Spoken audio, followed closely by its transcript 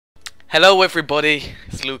Hello everybody,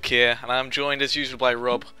 it's Luke here, and I'm joined as usual by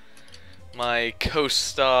Rob, my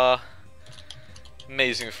co-star,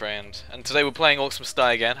 amazing friend. And today we're playing Orcs Must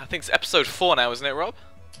Die again. I think it's episode 4 now, isn't it, Rob?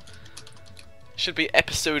 Should be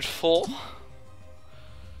episode 4.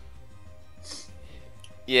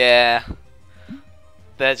 Yeah,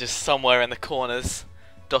 they're just somewhere in the corners,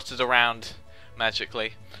 dotted around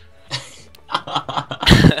magically.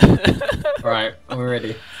 Right, we're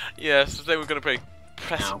ready. Yeah, so today we're going to play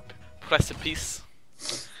Precipice.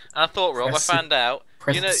 And I thought, Rob, I found out,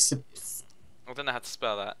 you know, I don't know how to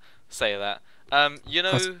spell that, say that. You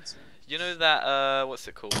know that, what's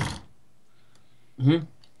it called? Mhm.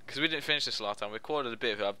 Because we didn't finish this last time, we recorded a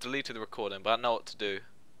bit of it, I've deleted the recording, but I know what to do.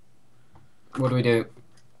 What do we do?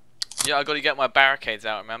 Yeah, I got to get my barricades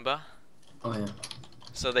out, remember? Oh yeah.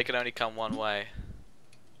 So they can only come one way.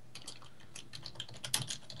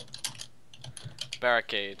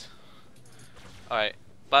 Barricade. Alright.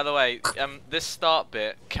 By the way, this start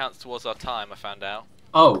bit counts towards our time, I found out.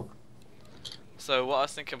 Oh. So what I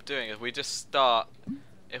was thinking of doing is we just start,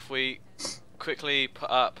 if we quickly put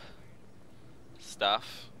up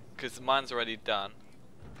stuff, because mine's already done.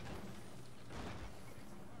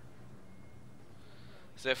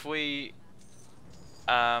 So if we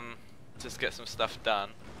just get some stuff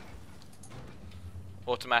done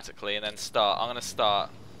automatically and then start, I'm going to start.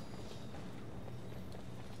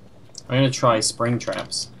 I'm gonna try spring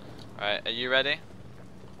traps. Alright, are you ready?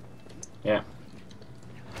 Yeah.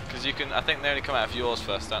 Because you can, I think they only come out of yours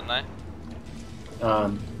first, don't they?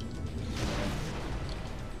 Oh,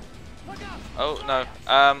 no.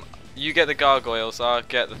 You get the gargoyles, I'll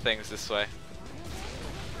get the things this way.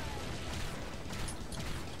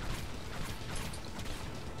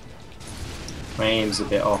 My aim's a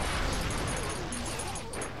bit off.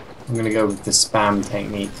 I'm gonna go with the spam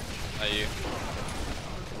technique. Are you?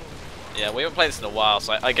 Yeah, we haven't played this in a while,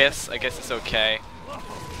 so I guess it's okay.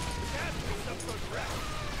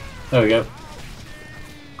 There we go.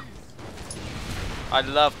 I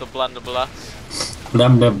love the blunderbuss.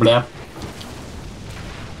 Blam blam blam.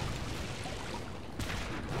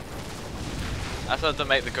 I thought to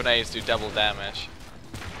make the grenades do double damage.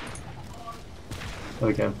 There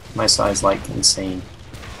we go. My side's like insane.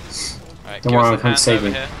 Alright, Don't give worry, us a I'm hand saving.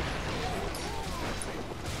 over here.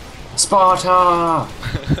 Sparta!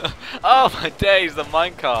 Oh my days, the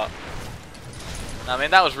minecart! I mean,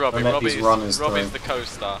 that was Robbie. Robbie's the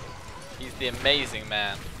co-star. He's the amazing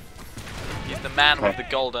man. He's the man with the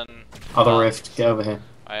golden... Other rift, get over here.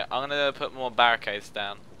 Alright, I'm gonna put more barricades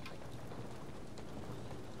down.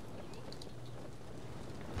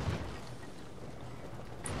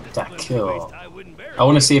 That kill. I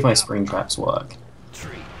want to see if my spring traps work.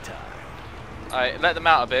 Alright, let them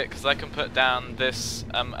out a bit, because I can put down this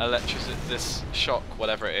electricity, this shock,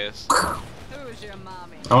 whatever it is. I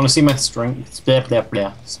want to see my spring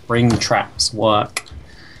traps work.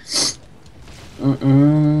 Alright.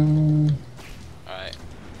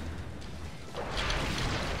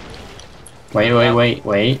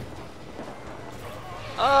 Wait.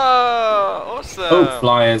 Oh, awesome! Oh,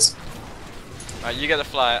 flyers. Alright, you get the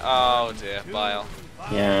flyer. Oh dear, bile.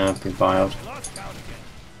 Yeah, I've been biled.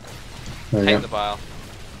 Hate the bile.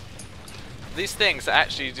 These things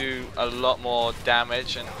actually do a lot more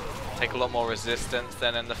damage and take a lot more resistance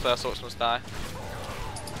than in the first Orcs Must Die.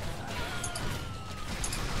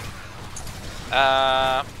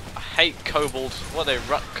 I hate kobold. What are they?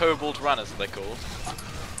 Kobold runners are they called?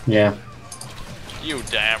 Yeah. You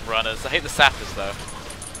damn runners. I hate the sappers though.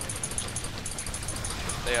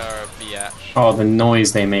 They are a biatch. Oh, the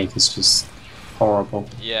noise they make is just horrible.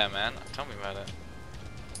 Yeah, man. Tell me about it.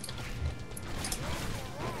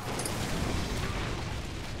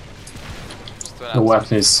 The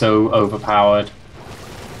weapon is so overpowered.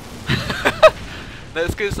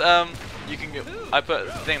 That's because you can get, I put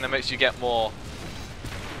a thing that makes you get more,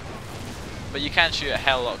 but you can shoot a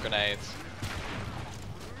hell lot of grenades.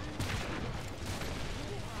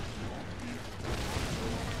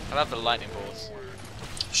 I love the lightning balls.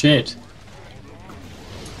 Shit.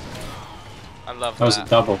 I love that. Was a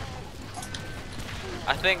double.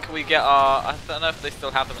 I think we get our, I don't know if they still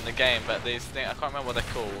have them in the game, but these things, I can't remember what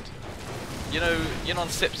they're called. You know on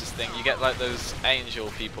Sips's thing, you get like those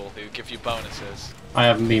angel people who give you bonuses. I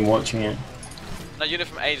haven't been watching it. No, you did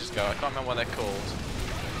from ages ago. I can't remember what they're called.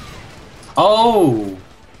 Oh!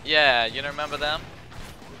 Yeah, you don't remember them?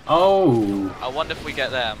 Oh! I wonder if we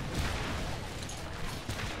get them.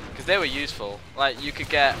 Because they were useful. Like, you could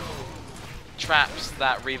get traps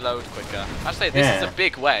that reload quicker. Actually, this is a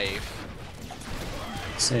big wave.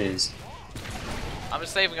 This is. I'm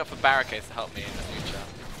just saving up for barricades to help me in the future.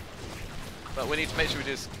 But we need to make sure we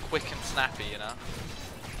do this quick and snappy, you know?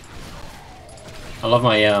 I love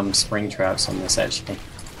my spring traps on this actually.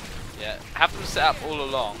 Yeah, have them set up all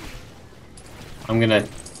along. I'm gonna,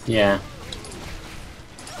 yeah.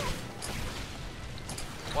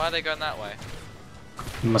 Why are they going that way?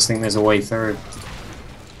 You must think there's a way through.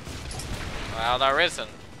 Well, there isn't.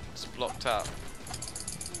 It's blocked up.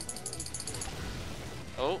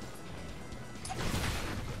 Oh.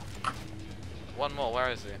 One more,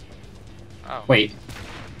 where is he? Oh. Wait.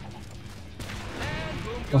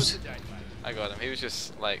 What? I got him. He was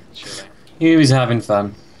just, like, chilling. He was having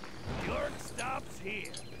fun.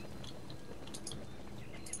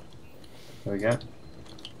 There we go.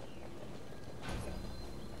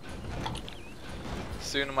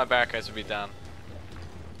 Soon my barricades will be down.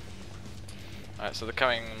 Alright, so they're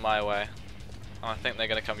coming my way. And I think they're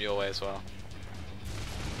going to come your way as well.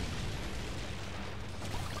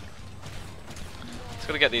 Just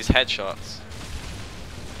gotta get these headshots.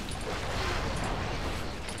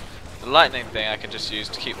 The lightning thing I can just use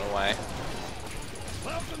to keep them away.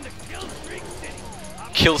 Welcome to Killstreak City.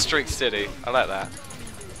 Killstreak City. I like that.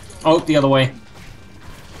 Oh, the other way.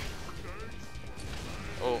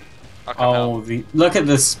 Oh, I'll come Oh, help. look at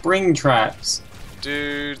the spring traps.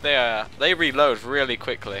 Dude, they reload really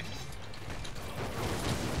quickly.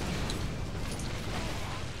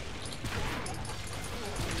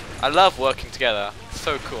 I love working together. It's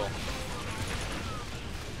so cool.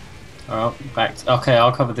 Oh, back. Okay,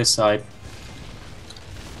 I'll cover this side.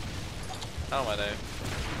 How do I know?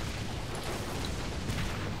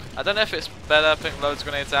 I don't know if it's better putting loads of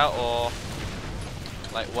grenades out or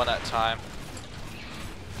like one at a time.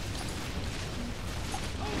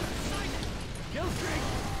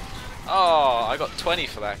 Oh, I got 20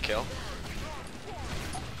 for that kill.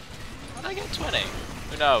 How did I get 20?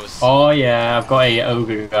 Who knows? Oh yeah, I've got a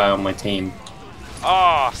ogre guy on my team.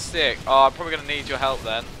 Oh, sick. Oh, I'm probably gonna need your help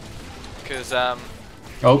then, because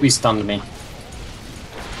Oh, he stunned me.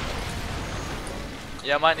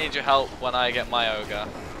 yeah, I might need your help when I get my ogre.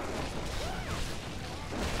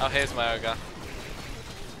 Oh, here's my ogre.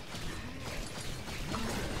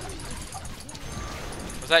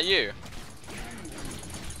 Was that you?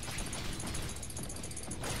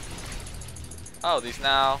 Oh, these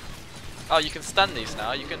now. Oh, you can stun these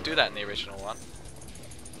now. You couldn't do that in the original one.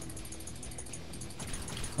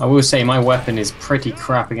 I will say my weapon is pretty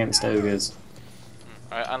crap against ogres.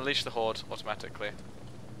 Alright, unleash the horde automatically.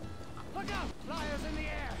 Look out! Flyers in the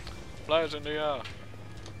air! Flyers in the air.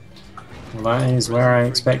 Well, that is where I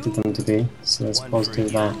expected them to be, so that's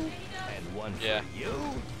positive there. And one for Yeah. you.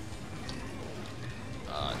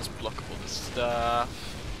 It's blockable the stuff.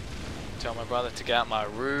 Tell my brother to get out my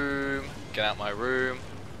room. Get out my room.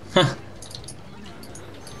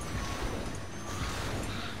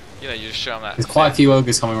 You know, you just show him that. There's quite a few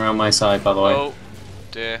ogres coming around my side, by the way. Oh,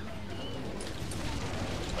 dear.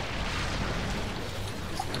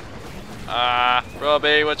 Ah,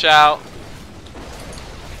 Robbie, watch out.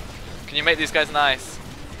 Can you make these guys nice?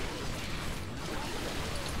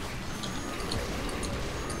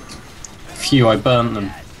 Phew, I burnt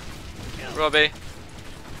them. Robbie.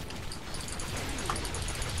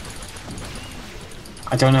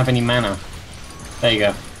 I don't have any mana. There you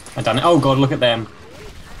go. I done it. Oh god, look at them.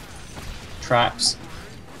 Traps.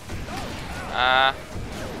 Ah.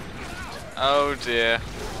 Oh dear.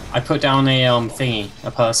 I put down a thingy,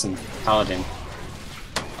 a person, paladin.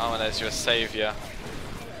 Oh, and there's your savior.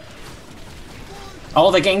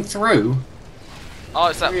 Oh, they're getting through. Oh,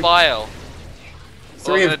 it's that vial.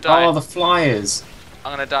 Three I'm of gonna die. oh the flyers.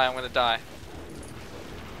 I'm gonna die. I'm gonna die.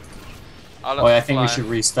 Oh, I think we should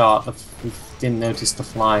restart. We didn't notice the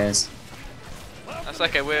flyers. That's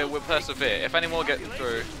okay. We'll persevere. If any more get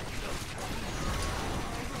through.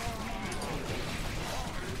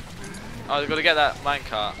 Oh, we've got to get that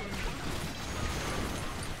minecart.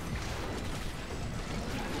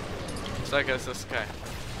 It's okay. It's okay.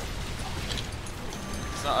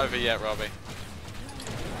 It's not over yet, Robbie.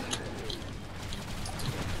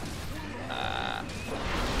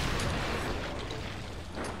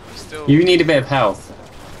 Still. You need a bit of health.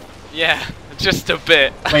 Yeah, just a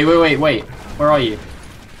bit. Wait. Where are you?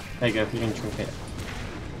 There you go. You can drink it.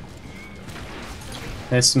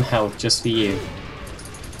 There's some health just for you.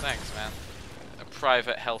 Thanks, man. A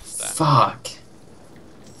private health stat. Fuck.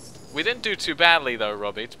 We didn't do too badly though,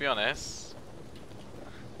 Robbie, to be honest.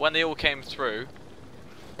 When they all came through.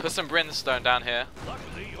 Put some brimstone down here.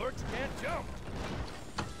 Luckily, Orcs can't jump.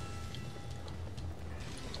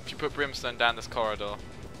 If you put brimstone down this corridor.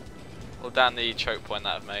 Or down the choke point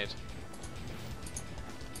that I've made.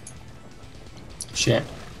 Shit.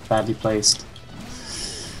 Badly placed.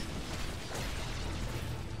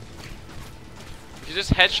 If you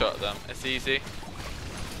just headshot them, it's easy.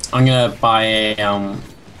 I'm gonna buy a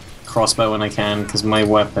crossbow when I can, because my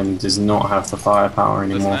weapon does not have the firepower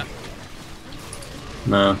anymore. Doesn't it?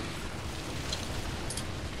 No.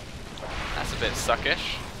 That's a bit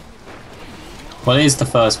suckish, Well, it is the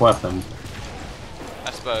first weapon.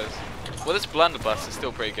 I suppose. Well, this blunderbuss is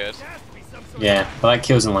still pretty good. Yeah, but that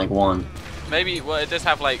kills in like one. Maybe, well, it does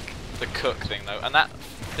have like the cook thing though, and that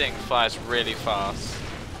thing fires really fast.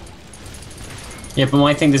 Yeah, but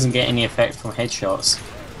my thing doesn't get any effect from headshots.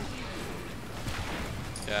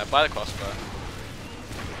 Yeah, buy the crossbow.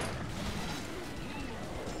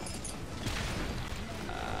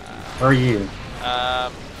 Where are you?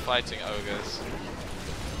 Fighting ogres.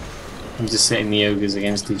 I'm just setting the ogres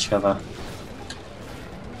against each other.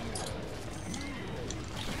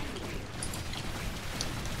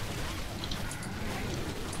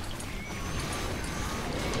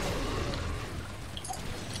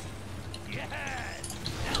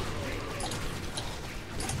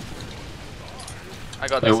 I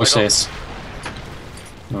got Wait, this. what's this?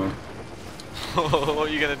 Oh, What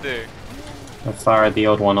are you gonna do? I fired the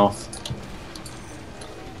odd one off.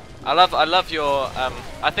 I love your.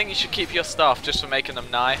 I think you should keep your staff just for making them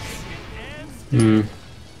nice. Hmm.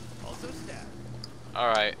 All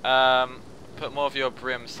right. Put more of your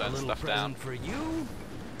brimstone A little stuff down. present for you,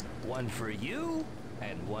 one for you,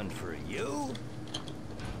 and one for you.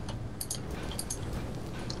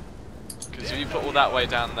 Because if you put all that way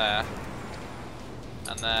down there,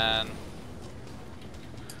 and then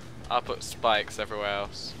I'll put spikes everywhere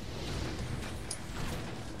else.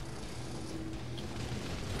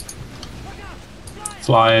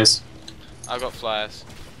 Flyers. I've got flyers.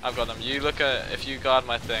 I've got them. You look at if you guard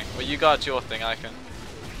my thing. Well, you guard your thing. I can.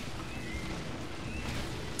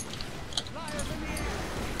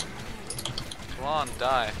 Come on,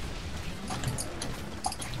 die.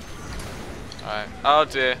 Alright. Oh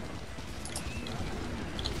dear.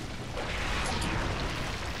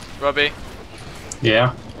 Robbie,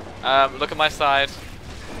 Yeah. look at my side.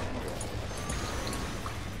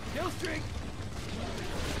 Kill streak.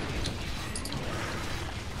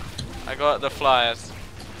 I got the flyers.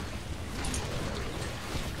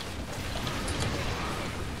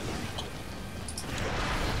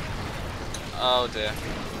 Oh dear.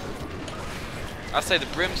 I say the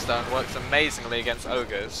brimstone works amazingly against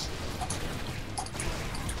ogres.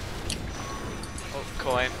 Oh,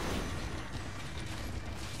 coin.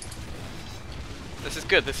 This is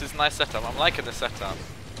good, this is a nice setup. I'm liking the setup.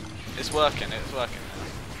 It's working, it's working.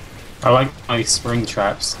 I like my spring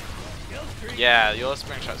traps. Yeah, your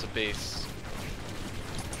spring traps are beasts.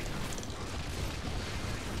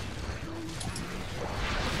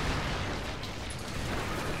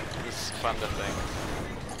 This thunder thing.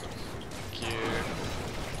 Thank you.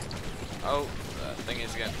 Oh, that thing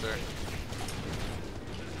is getting through.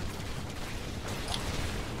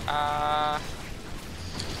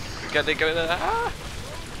 Get they go there. Ah!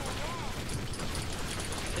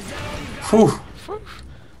 Whew. Whew.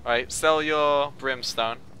 Right, sell your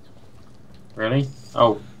brimstone. Really?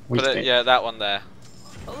 Oh, we Put it, did. yeah, that one there.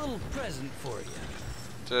 A little present for you.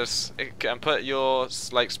 Just and put your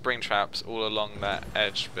like spring traps all along that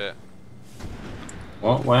edge bit.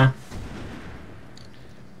 What? Where?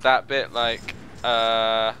 That bit, like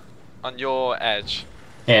on your edge.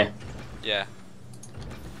 Here. Yeah.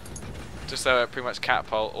 Just so it pretty much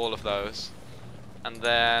catapult all of those, and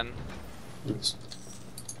then Oops.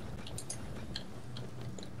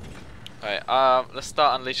 right. Let's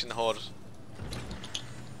start unleashing the horde.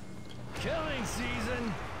 Killing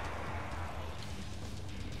season.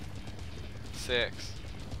 6.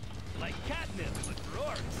 Like catnip, but for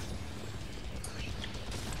orcs.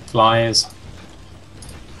 Flyers.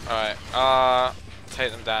 All right.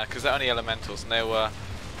 Take them down because they're only elementals, and they were.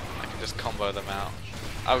 I can just combo them out.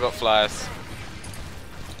 I've got flyers.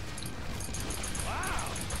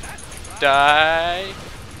 Die.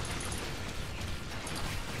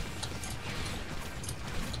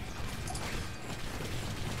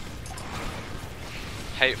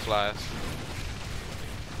 Hate flyers.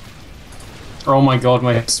 Oh my god,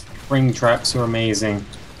 my spring traps are amazing.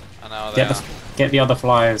 I know they are. Get the other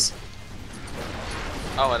flyers.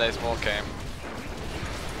 Oh, and there's more came.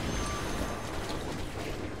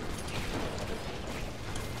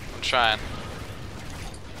 I'm trying.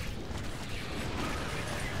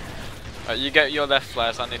 Right, you get your left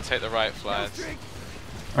flyers, I need to take the right flyers.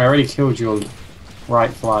 I already killed your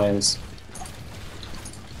right flyers.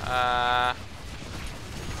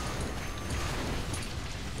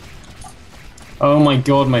 Oh my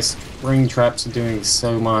god, my spring traps are doing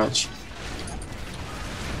so much.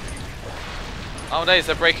 Oh days,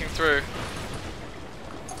 they're breaking through.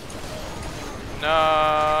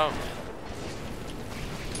 No.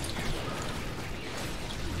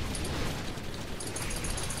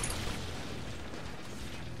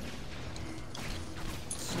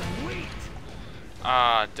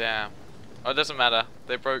 damn. Oh, it doesn't matter.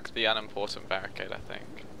 They broke the unimportant barricade, I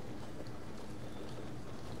think.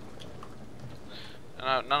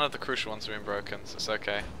 No, none of the crucial ones have been broken, so it's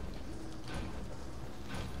okay.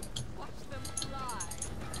 Watch them fly.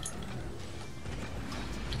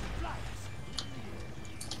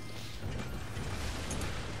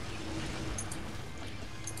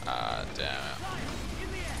 Ah, damn it.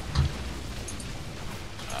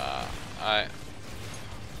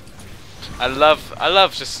 I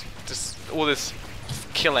love just all this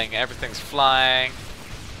killing. Everything's flying.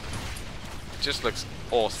 It just looks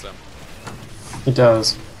awesome. It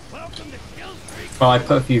does. Well, I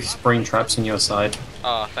put a few spring traps on your side.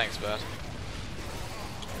 Oh, thanks, bud.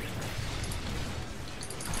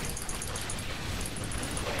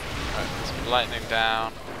 Alright, let's put lightning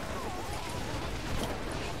down.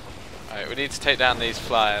 Alright, we need to take down these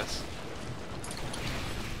flyers.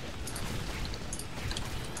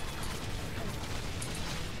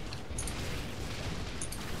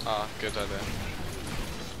 Oh, good idea.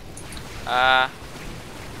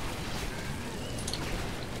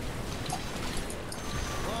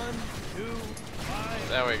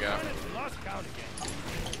 There we go.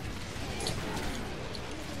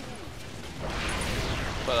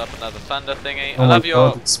 Put up another thunder thingy. Oh I my love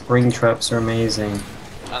your... god, spring traps are amazing.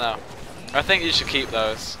 I know. I think you should keep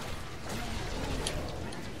those.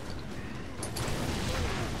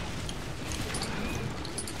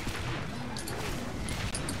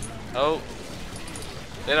 Oh.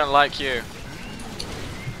 They don't like you.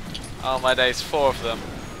 Oh my days, 4 of them.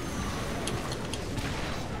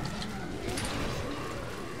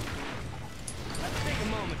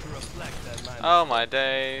 Oh my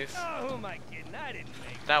days. Oh, who am I kidding? I didn't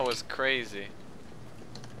make That was crazy.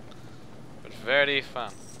 But very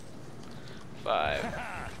fun. 5.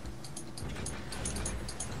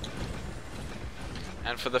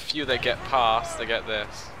 And for the few that get past, they get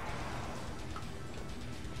this.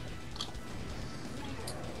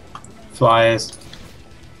 Flyers.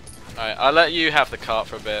 Alright, I'll let you have the cart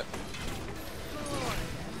for a bit.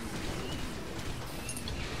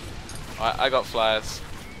 Alright, I got flyers.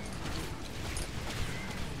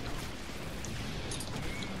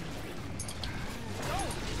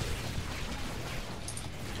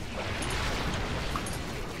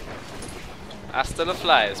 Hasta the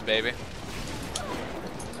flyers, baby.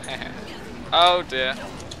 Oh dear.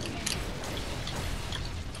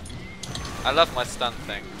 I love my stun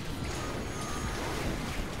thing.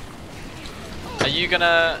 Are you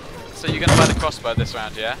gonna... So you're gonna buy the crossbow this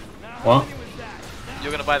round, yeah? What?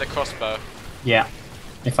 You're gonna buy the crossbow. Yeah,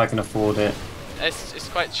 if I can afford it. It's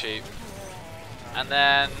quite cheap. And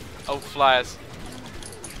then... Oh, flyers.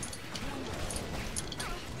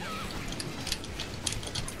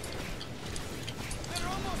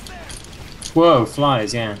 Whoa,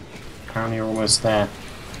 flyers, yeah. Apparently you're almost there.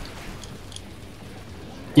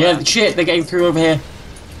 Yeah, shit, they're getting through over here.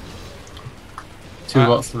 2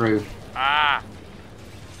 got through. Ah!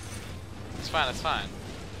 It's fine, it's fine.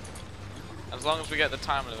 As long as we get the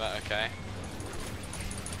time limit, okay.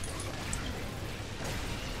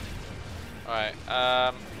 Alright,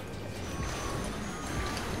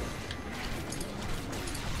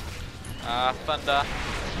 thunder.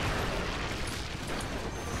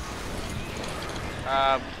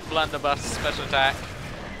 Blunderbuss, special attack.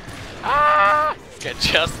 Ah! Get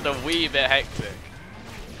just a wee bit hectic.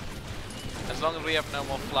 As long as we have no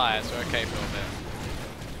more flyers, we're okay for a bit.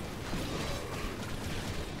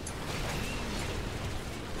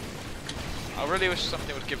 I really wish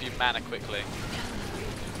something would give you mana quickly.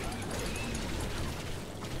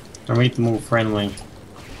 I made them all friendly.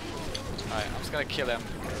 Alright, I'm just gonna kill him,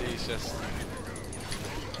 because he's just...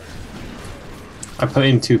 I put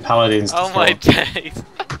in 2 paladins. Oh my days!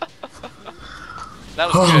 That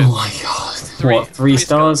was Oh good. my god. What, 3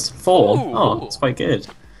 stars? 4? Ooh. Oh, that's quite good.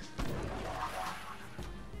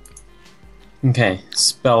 Okay,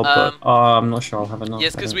 spell book. I'm not sure I'll have enough.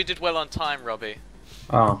 Yes, because we did well on time, Robbie.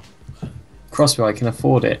 Oh. Crossbow, I can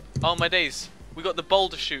afford it. Oh my days. We got the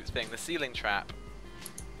boulder shoot thing, the ceiling trap.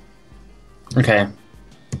 Okay.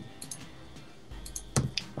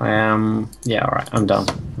 I am... Yeah, alright, I'm done.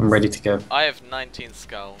 I'm ready to go. I have 19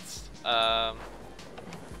 skulls. I'm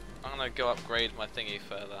gonna go upgrade my thingy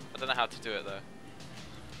further. I don't know how to do it though.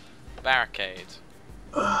 Barricade.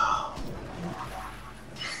 Right.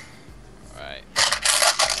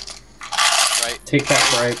 Right. Take that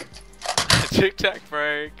break. Tic tac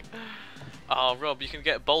break. Oh, Rob, you can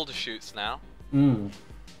get boulder shoots now.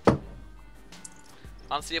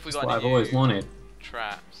 I'll see if we That's got what any I've always new wanted.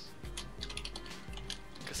 traps.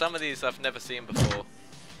 Because some of these I've never seen before.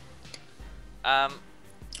 I'm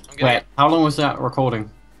gonna Wait, how long was that recording?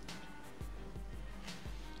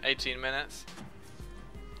 18 minutes.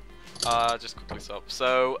 Just quickly stop.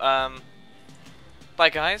 So, bye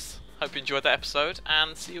guys. Hope you enjoyed that episode,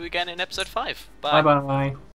 and see you again in episode 5. Bye. Bye bye.